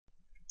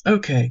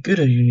Okay, good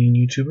evening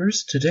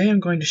YouTubers. Today I'm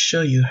going to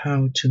show you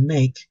how to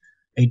make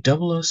a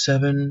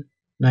 007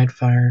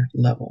 Nightfire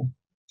level.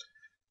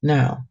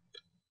 Now,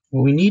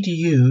 what we need to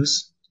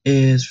use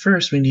is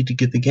first we need to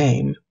get the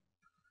game,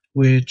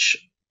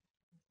 which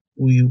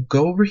we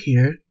go over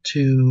here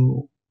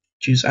to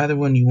choose either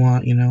one you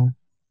want,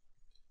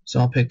 So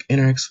I'll pick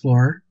Internet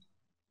Explorer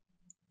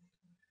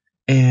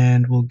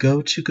and we'll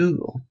go to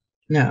Google.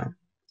 Now,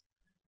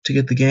 to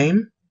get the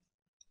game,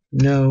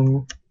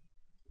 no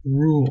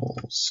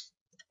rules.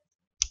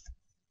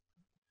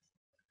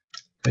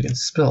 If I can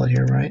spell it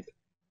here right.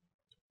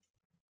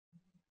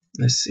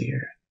 Let's see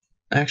here.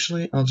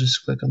 Actually, I'll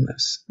just click on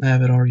this. I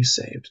have it already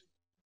saved.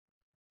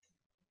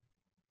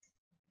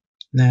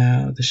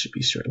 Now, this should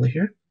be shortly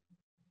here.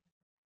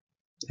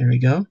 There we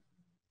go.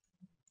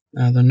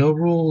 Now, the no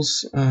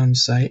rules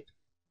site.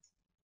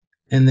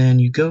 And then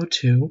you go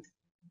to,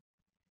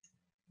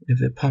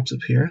 if it pops up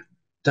here,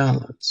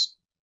 downloads.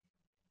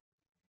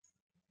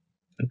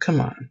 Oh,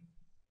 come on.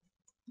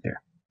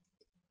 There.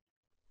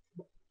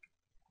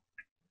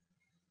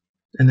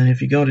 And then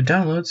if you go to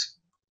downloads,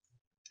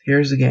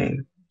 here's the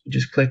game. You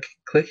just click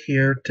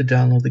here to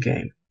download the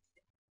game.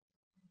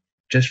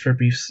 Just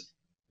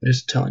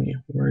telling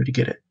you where to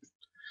get it.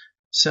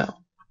 So,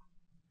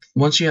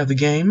 once you have the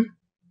game,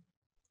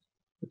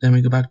 then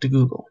we go back to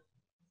Google.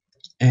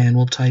 And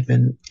we'll type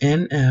in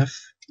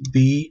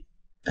NFBSP.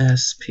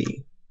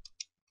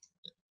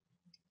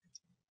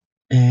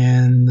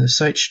 And the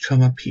site should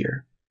come up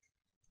here.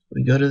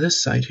 We go to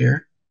this site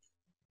here,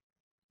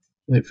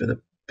 wait for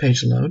the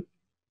page to load,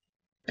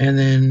 and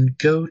then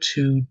go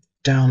to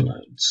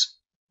downloads.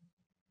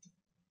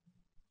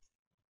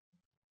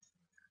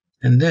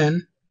 And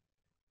then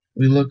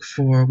we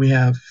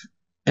have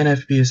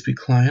NFBSP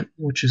client,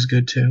 which is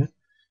good too.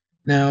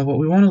 Now what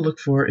we want to look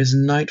for is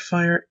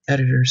Nightfire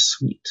Editor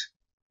Suite.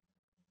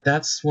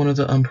 That's one of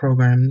the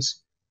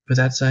programs, but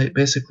that's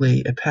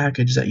basically a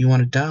package that you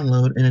want to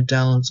download, and it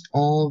downloads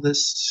all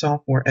this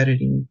software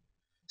editing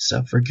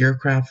stuff for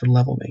Gearcraft for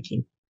level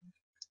making.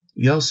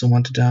 You also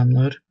want to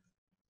download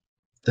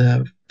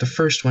the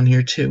first one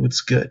here too.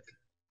 It's good.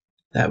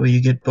 That way you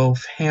get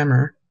both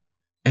Hammer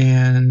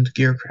and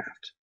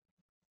Gearcraft.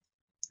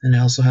 And it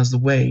also has the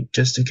weight,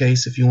 just in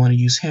case if you want to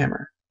use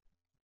Hammer.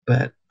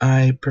 But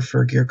I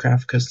prefer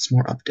Gearcraft because it's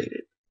more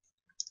updated.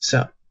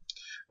 So,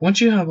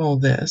 once you have all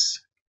this,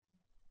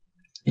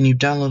 and you've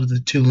downloaded the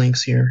two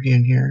links here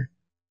and here,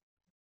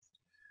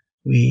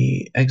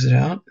 we exit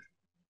out.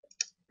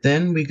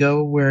 Then we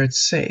go where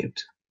it's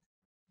saved.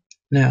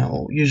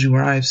 Now, usually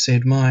where I've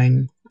saved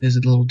mine is a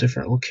little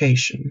different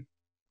location,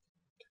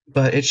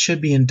 but it should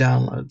be in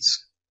downloads,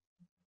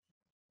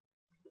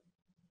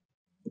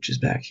 which is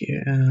back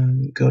here.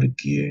 Go to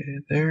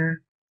Gear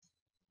there,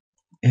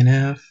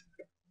 NF,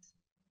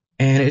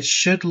 and it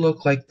should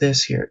look like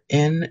this here.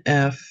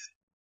 NF,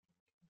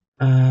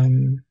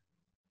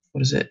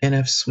 what is it?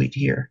 NF Suite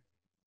here.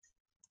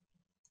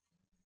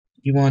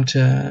 You want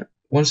to,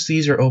 once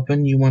these are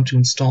open, you want to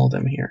install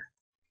them here.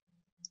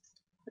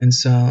 And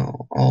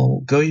so I'll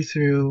go you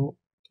through.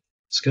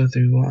 Let's go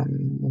through.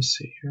 Let's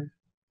see here.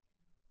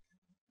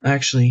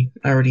 Actually,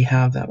 I already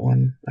have that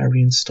one. I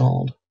already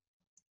installed.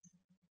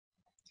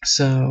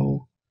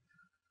 So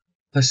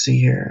let's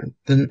see here.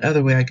 The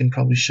other way I can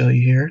probably show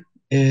you here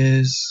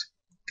is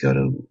go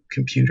to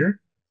computer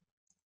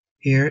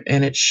here,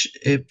 and it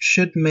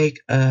should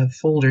make a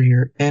folder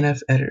here,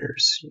 NF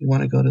editors. You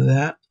want to go to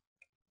that,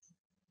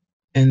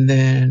 and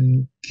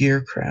then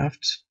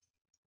Gearcraft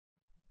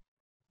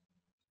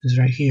is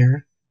right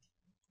here,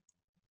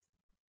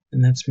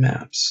 and that's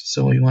maps.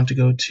 So you want to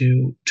go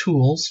to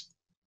tools,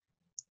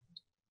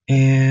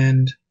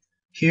 and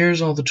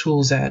here's all the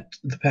tools that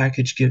the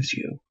package gives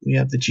you. We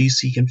have the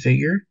GC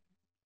configure,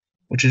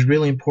 which is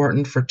really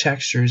important for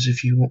textures.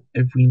 If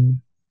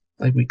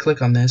we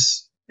click on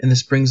this, and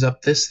this brings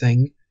up this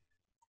thing,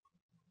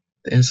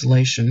 the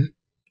installation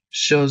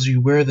shows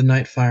you where the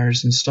Nightfire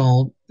is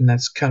installed, and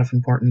that's kind of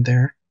important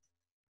there.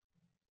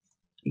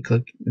 You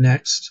click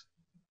next,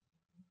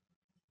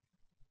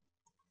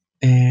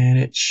 and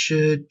it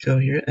should go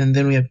here, and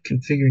then we have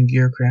configuring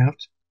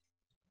Gearcraft,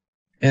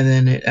 and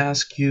then it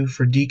asks you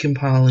for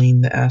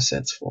decompiling the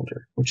assets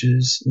folder, which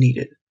is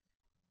needed.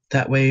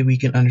 That way we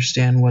can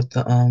understand what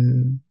the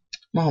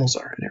models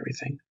are and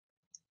everything.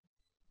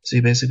 So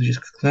you basically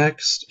just click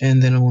next,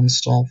 and then it will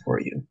install for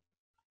you.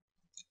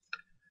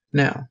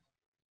 Now,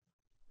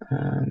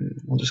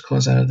 we'll just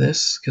close out of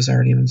this because I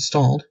already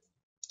installed.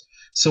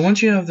 So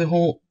once you have the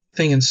whole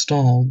thing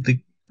installed,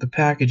 the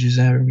packages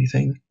and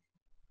everything,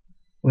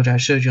 which I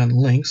showed you on the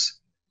links,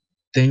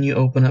 then you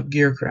open up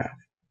Gearcraft,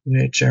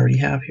 which I already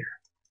have here.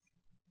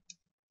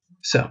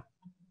 So,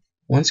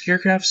 once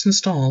Gearcraft is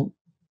installed,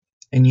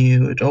 and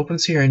it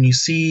opens here, and you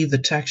see the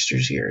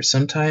textures here.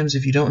 Sometimes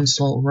if you don't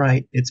install it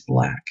right, it's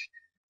black.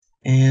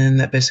 And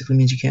that basically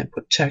means you can't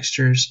put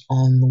textures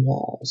on the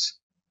walls.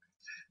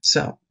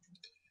 So,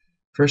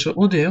 first what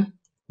we'll do,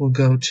 we'll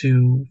go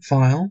to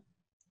File,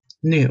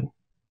 New.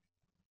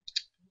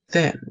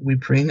 Then we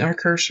bring our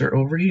cursor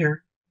over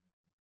here,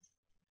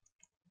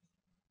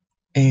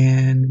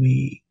 and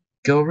we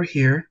go over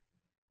here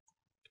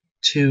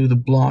to the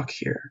block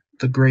here,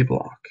 the gray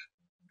block,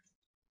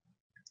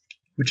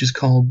 which is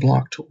called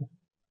block tool.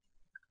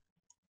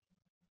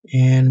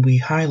 And we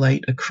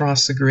highlight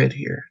across the grid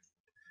here.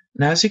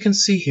 Now as you can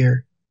see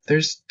here,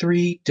 there's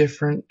 3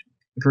 different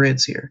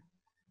grids here.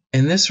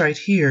 And this right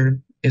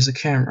here is a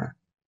camera,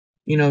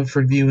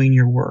 for viewing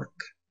your work.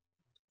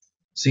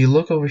 So you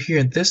look over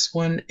here, this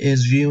one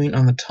is viewing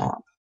on the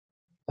top,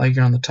 like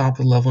you're on the top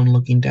of the level and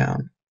looking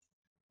down.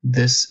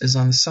 This is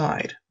on the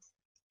side,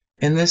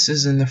 and this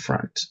is in the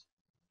front.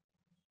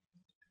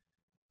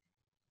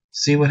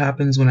 See what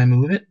happens when I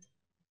move it?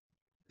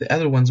 The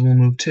other ones will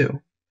move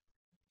too.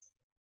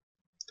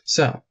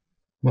 So,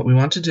 what we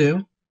want to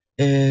do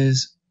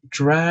is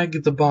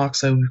drag the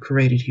box that we've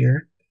created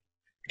here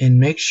and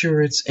make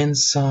sure it's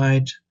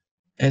inside.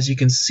 As you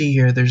can see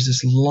here, there's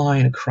this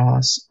line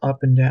across,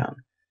 up and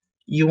down.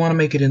 You want to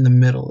make it in the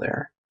middle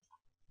there,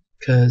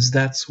 because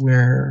that's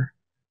where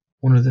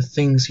one of the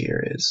things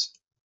here is.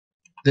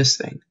 This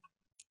thing.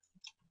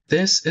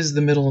 This is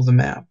the middle of the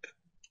map.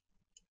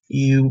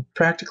 You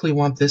practically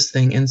want this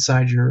thing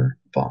inside your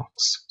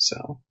box.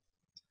 So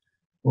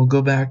we'll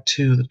go back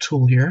to the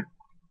tool here,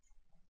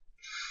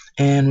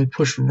 and we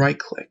push right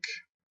click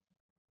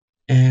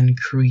and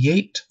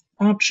create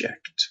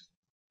object.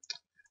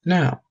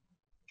 Now,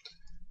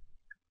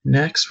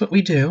 next what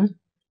we do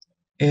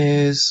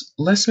is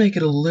let's make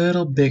it a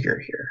little bigger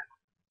here.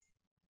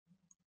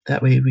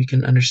 That way we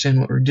can understand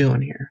what we're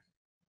doing here.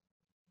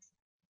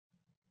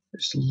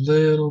 Just a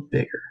little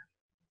bigger.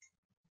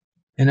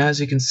 And as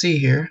you can see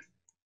here,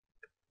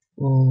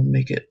 we'll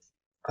make it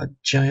a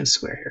giant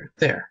square here.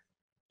 There.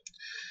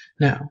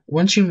 Now,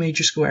 once you made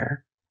your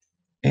square,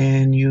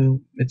 and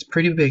it's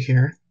pretty big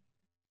here,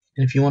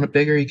 and if you want it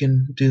bigger, you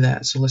can do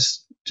that. So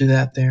let's do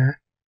that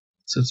there,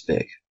 so it's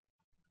big.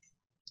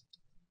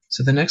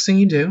 So the next thing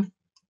you do,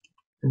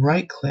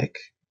 right click,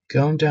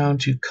 go down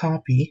to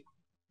copy,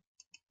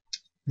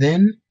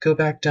 then go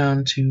back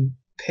down to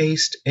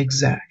paste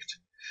exact.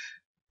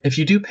 If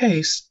you do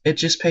paste, it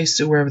just pastes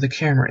it wherever the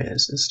camera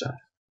is and stuff.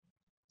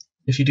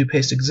 If you do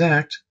paste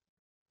exact,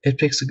 it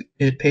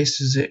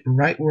pastes it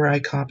right where I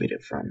copied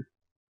it from.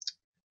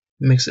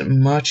 It makes it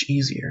much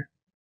easier.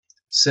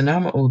 So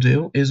now what we'll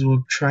do is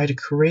we'll try to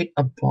create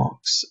a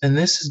box, and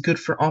this is good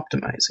for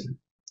optimizing.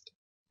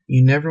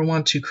 You never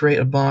want to create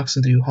a box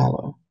and do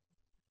hollow,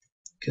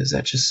 because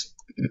that's just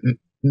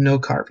no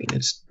carving,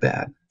 it's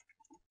bad.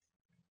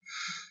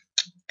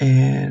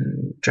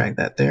 And drag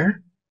that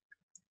there.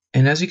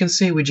 And as you can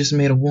see, we just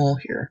made a wall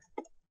here.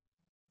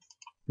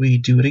 We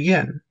do it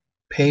again.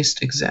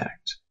 Paste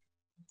exact.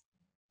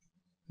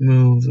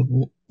 Move the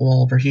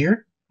wall over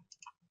here.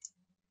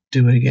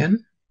 Do it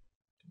again.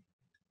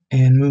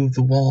 And move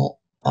the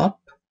wall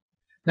up.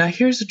 Now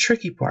here's the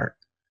tricky part.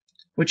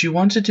 What you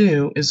want to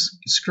do is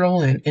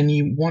scroll in, and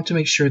you want to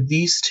make sure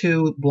these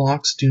 2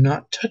 blocks do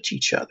not touch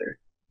each other.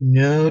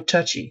 No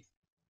touchy.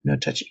 No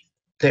touchy.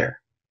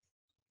 There.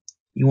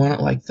 You want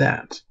it like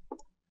that.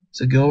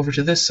 So go over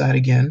to this side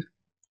again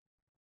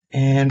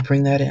and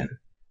bring that in.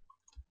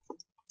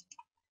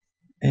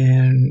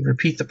 And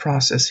repeat the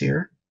process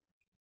here.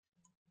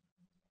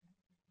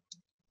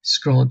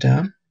 Scroll it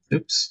down.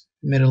 Oops,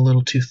 made it a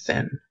little too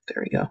thin.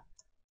 There we go.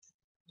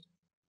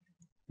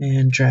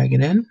 And drag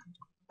it in.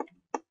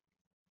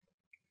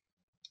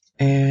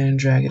 And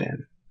drag it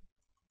in.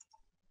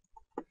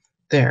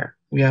 There,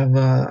 we have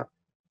a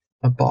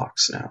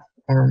box now.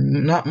 Or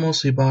not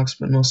mostly a box,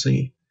 but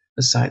mostly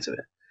the sides of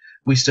it.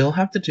 We still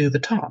have to do the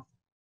top.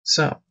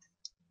 So,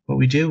 what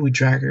we do, we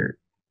drag our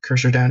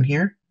cursor down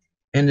here,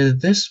 into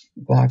this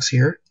box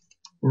here,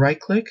 right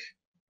click,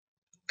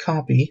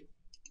 copy,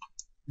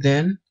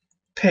 then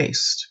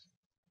paste.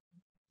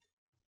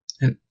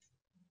 And,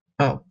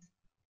 oh,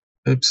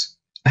 oops,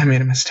 I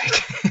made a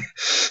mistake.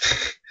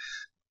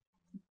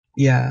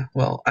 Yeah,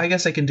 well, I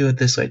guess I can do it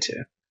this way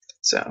too.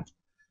 So,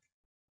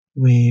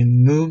 we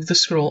move the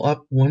scroll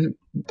up 1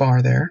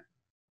 bar there,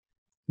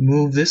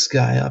 move this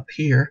guy up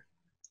here,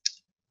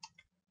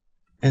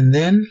 and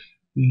then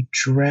we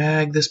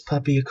drag this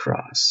puppy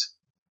across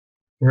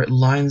where it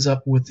lines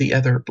up with the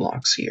other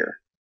blocks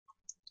here.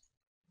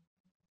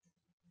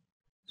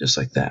 Just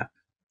like that.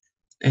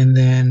 And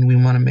then we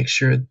want to make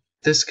sure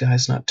this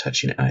guy's not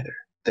touching it either.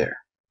 There.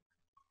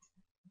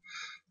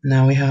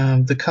 Now we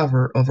have the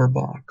cover of our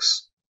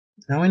box.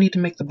 Now we need to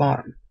make the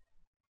bottom.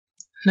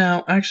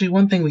 Now, actually,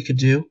 one thing we could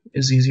do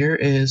is easier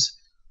is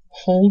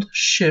hold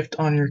Shift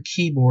on your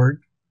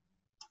keyboard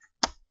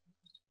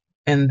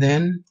and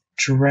then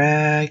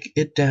drag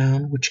it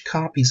down, which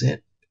copies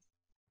it,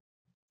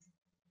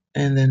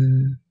 and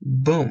then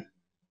boom,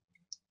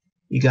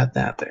 you got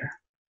that there.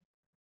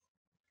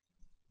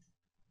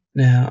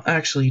 Now,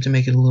 actually, to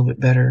make it a little bit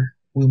better,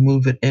 we'll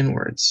move it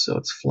inwards so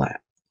it's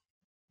flat.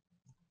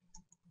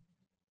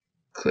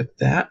 Click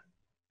that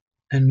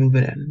and move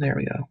it in. There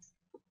we go.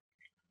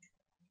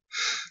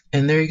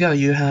 And there you go,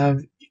 you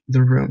have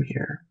the room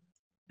here.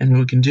 And what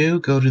we can do,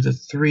 go to the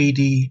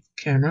 3D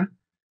camera,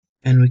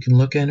 and we can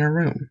look in our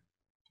room.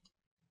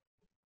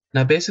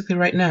 Now basically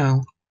right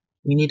now,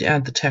 we need to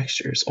add the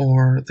textures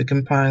or the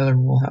compiler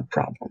will have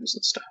problems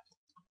and stuff.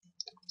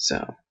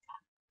 So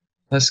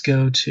let's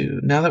go to,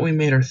 now that we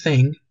made our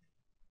thing,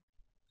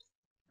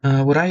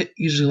 what I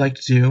usually like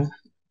to do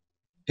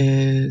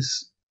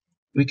is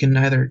we can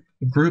either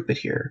group it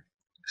here,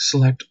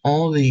 select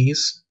all of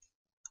these,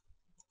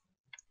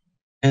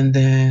 and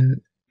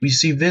then we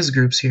see viz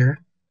groups here,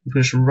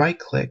 push right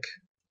click,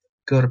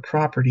 go to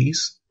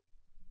properties,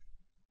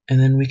 and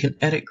then we can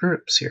edit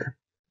groups here.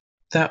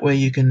 That way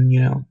you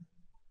can,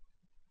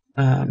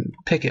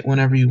 pick it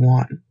whenever you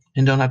want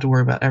and don't have to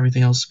worry about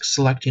everything else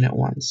selecting at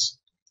once.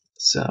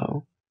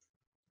 So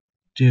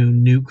do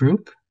new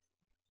group,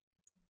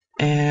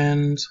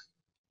 and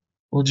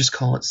we'll just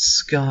call it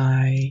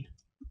sky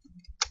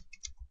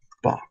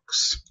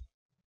box.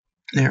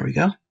 There we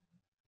go.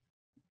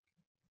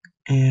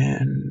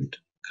 And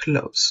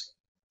close.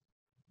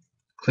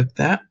 Click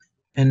that,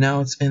 and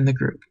now it's in the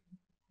group.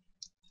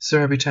 So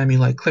every time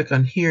you click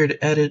on here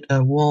to edit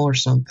a wall or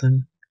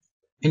something,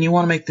 and you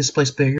want to make this place bigger,